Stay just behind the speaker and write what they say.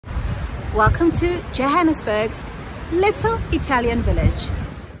Welcome to Johannesburg's little Italian village.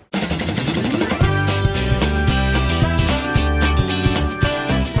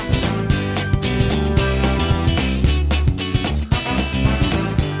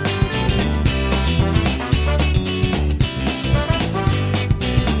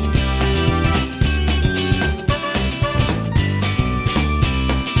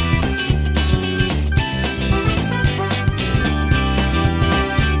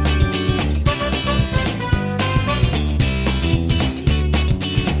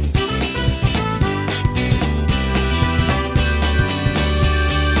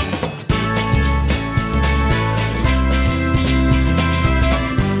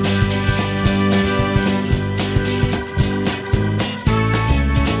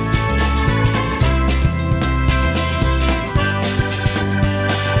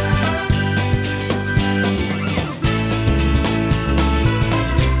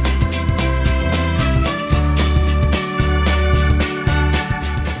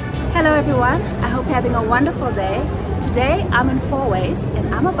 Hello everyone, I hope you're having a wonderful day. Today I'm in Fourways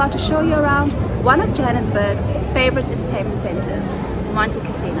and I'm about to show you around one of Johannesburg's favorite entertainment centers,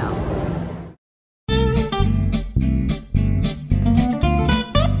 Montecasino.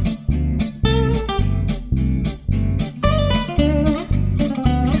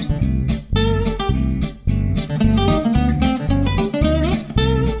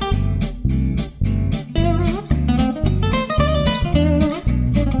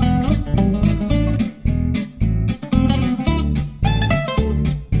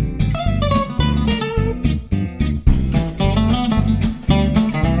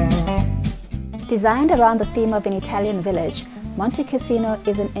 Designed around the theme of an Italian village, Montecasino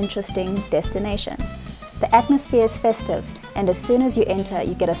is an interesting destination. The atmosphere is festive, and as soon as you enter,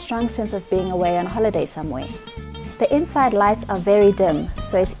 you get a strong sense of being away on holiday somewhere. The inside lights are very dim,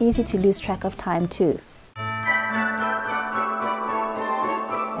 so it's easy to lose track of time too.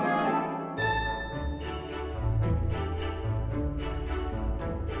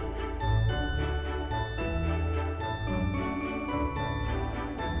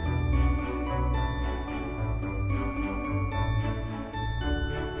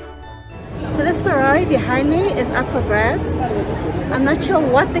 So this Ferrari behind me is up for grabs. I'm not sure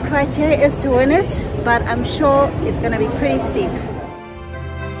what the criteria is to win it, but I'm sure it's going to be pretty steep.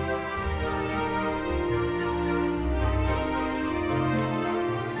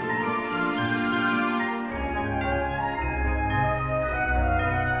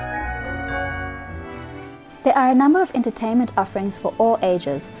 There are a number of entertainment offerings for all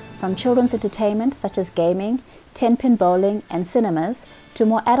ages, from children's entertainment such as gaming, 10-pin bowling and cinemas, to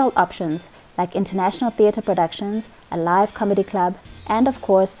more adult options like international theatre productions, a live comedy club, and of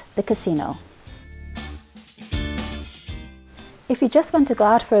course, the casino. If you just want to go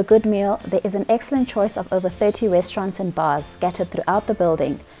out for a good meal, there is an excellent choice of over 30 restaurants and bars scattered throughout the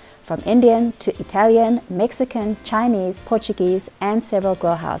building, from Indian to Italian, Mexican, Chinese, Portuguese, and several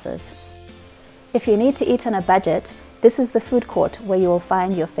grow houses. If you need to eat on a budget, this is the food court where you will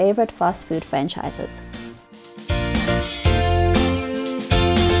find your favorite fast food franchises.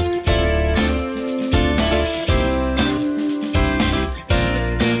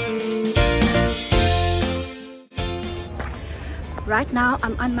 Right now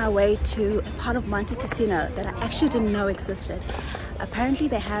I'm on my way to a part of Montecasino that I actually didn't know existed. Apparently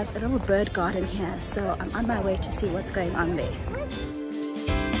they have a little bird garden here, so I'm on my way to see what's going on there.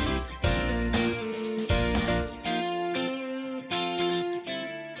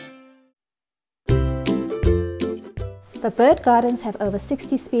 The bird gardens have over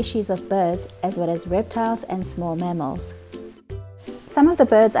 60 species of birds as well as reptiles and small mammals. Some of the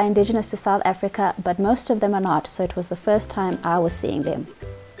birds are indigenous to South Africa, but most of them are not, so it was the first time I was seeing them.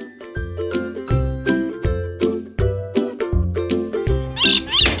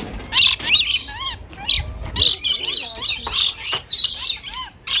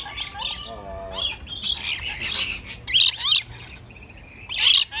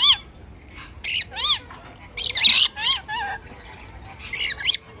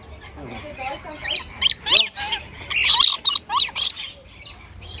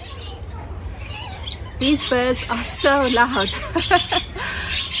 These birds are so loud.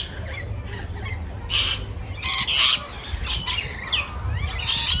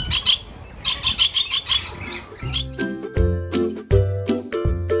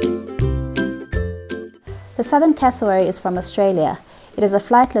 The southern cassowary is from Australia. It is a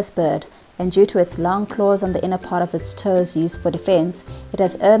flightless bird, and due to its long claws on the inner part of its toes used for defense, it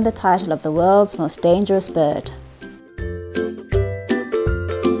has earned the title of the world's most dangerous bird.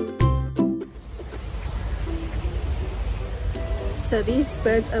 So So these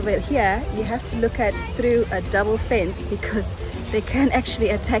birds over here, you have to look at through a double fence because they can actually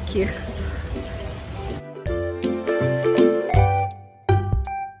attack you.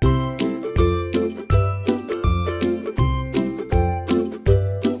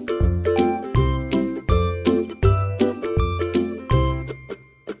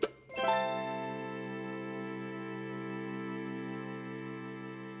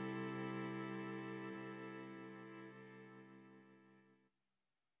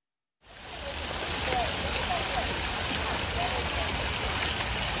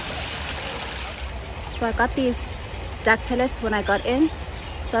 So I got these duck pellets when I got in.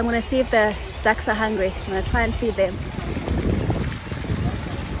 So I'm going to see if the ducks are hungry. I'm going to try and feed them.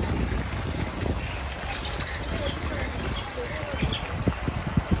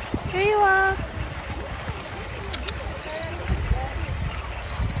 Here you are.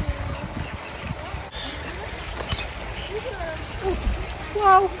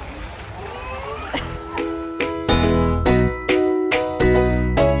 Wow.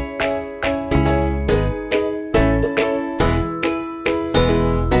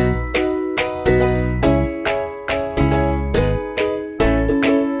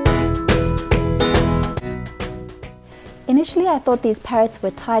 Initially I thought these parrots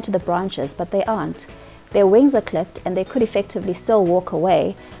were tied to the branches, but they aren't. Their wings are clipped and they could effectively still walk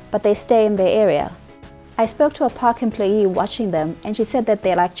away, but they stay in their area. I spoke to a park employee watching them and she said that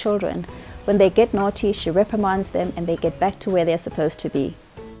they're like children. When they get naughty, she reprimands them and they get back to where they're supposed to be.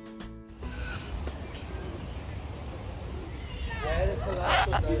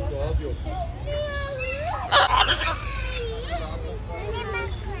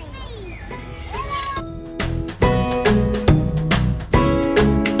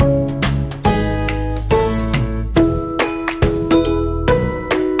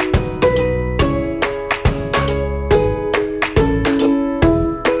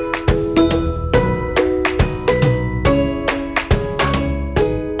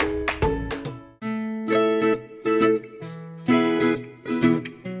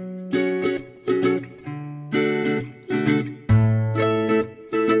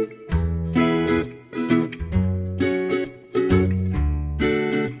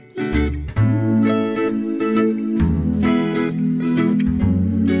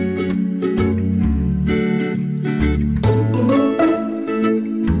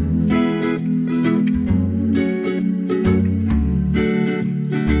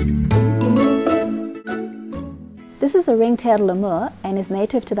 This is a ring-tailed lemur and is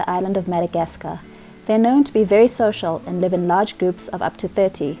native to the island of Madagascar. They're known to be very social and live in large groups of up to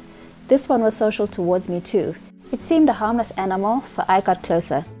 30. This one was social towards me too. It seemed a harmless animal, so I got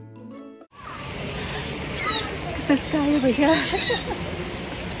closer. This guy over here.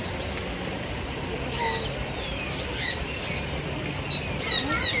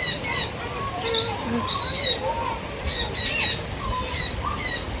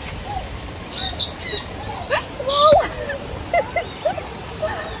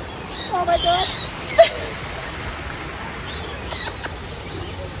 Oh my God.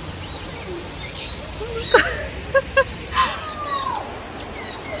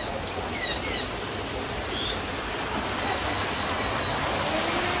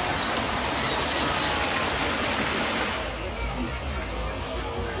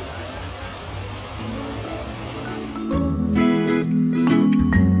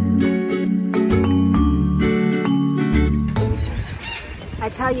 I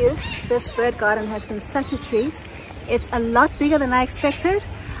tell you, this bird garden has been such a treat. It's a lot bigger than I expected.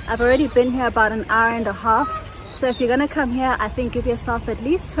 I've already been here about an hour and a half. So if you're gonna come here, I think give yourself at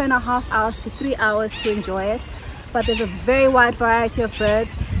least 2.5 hours to 3 hours to enjoy it. But there's a very wide variety of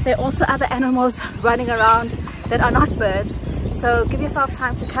birds. There are also other animals running around that are not birds. So give yourself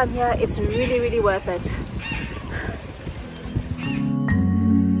time to come here. It's really, really worth it.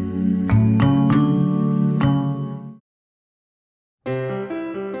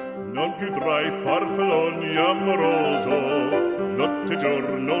 Non più tra i farfalloni amoroso, notte e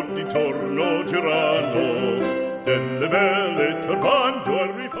giorno di torno girano, delle belle turbando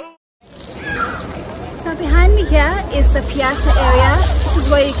al riposo. So behind me here is the piazza area. This is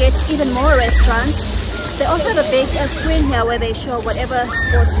where you get even more restaurants. They also have a big screen here where they show whatever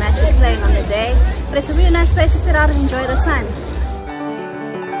sports match is playing on the day. But it's a really nice place to sit out and enjoy the sun.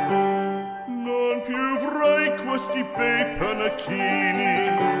 Non più avrai questi bei panacchini,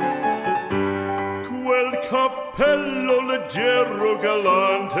 quel cappello leggero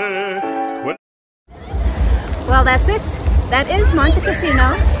galante. Well, that's it. That is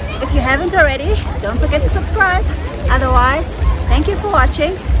Montecasino. If you haven't already, don't forget to subscribe. Otherwise, thank you for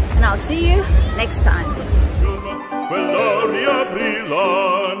watching and I'll see you next time. quell'aria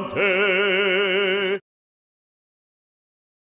brillante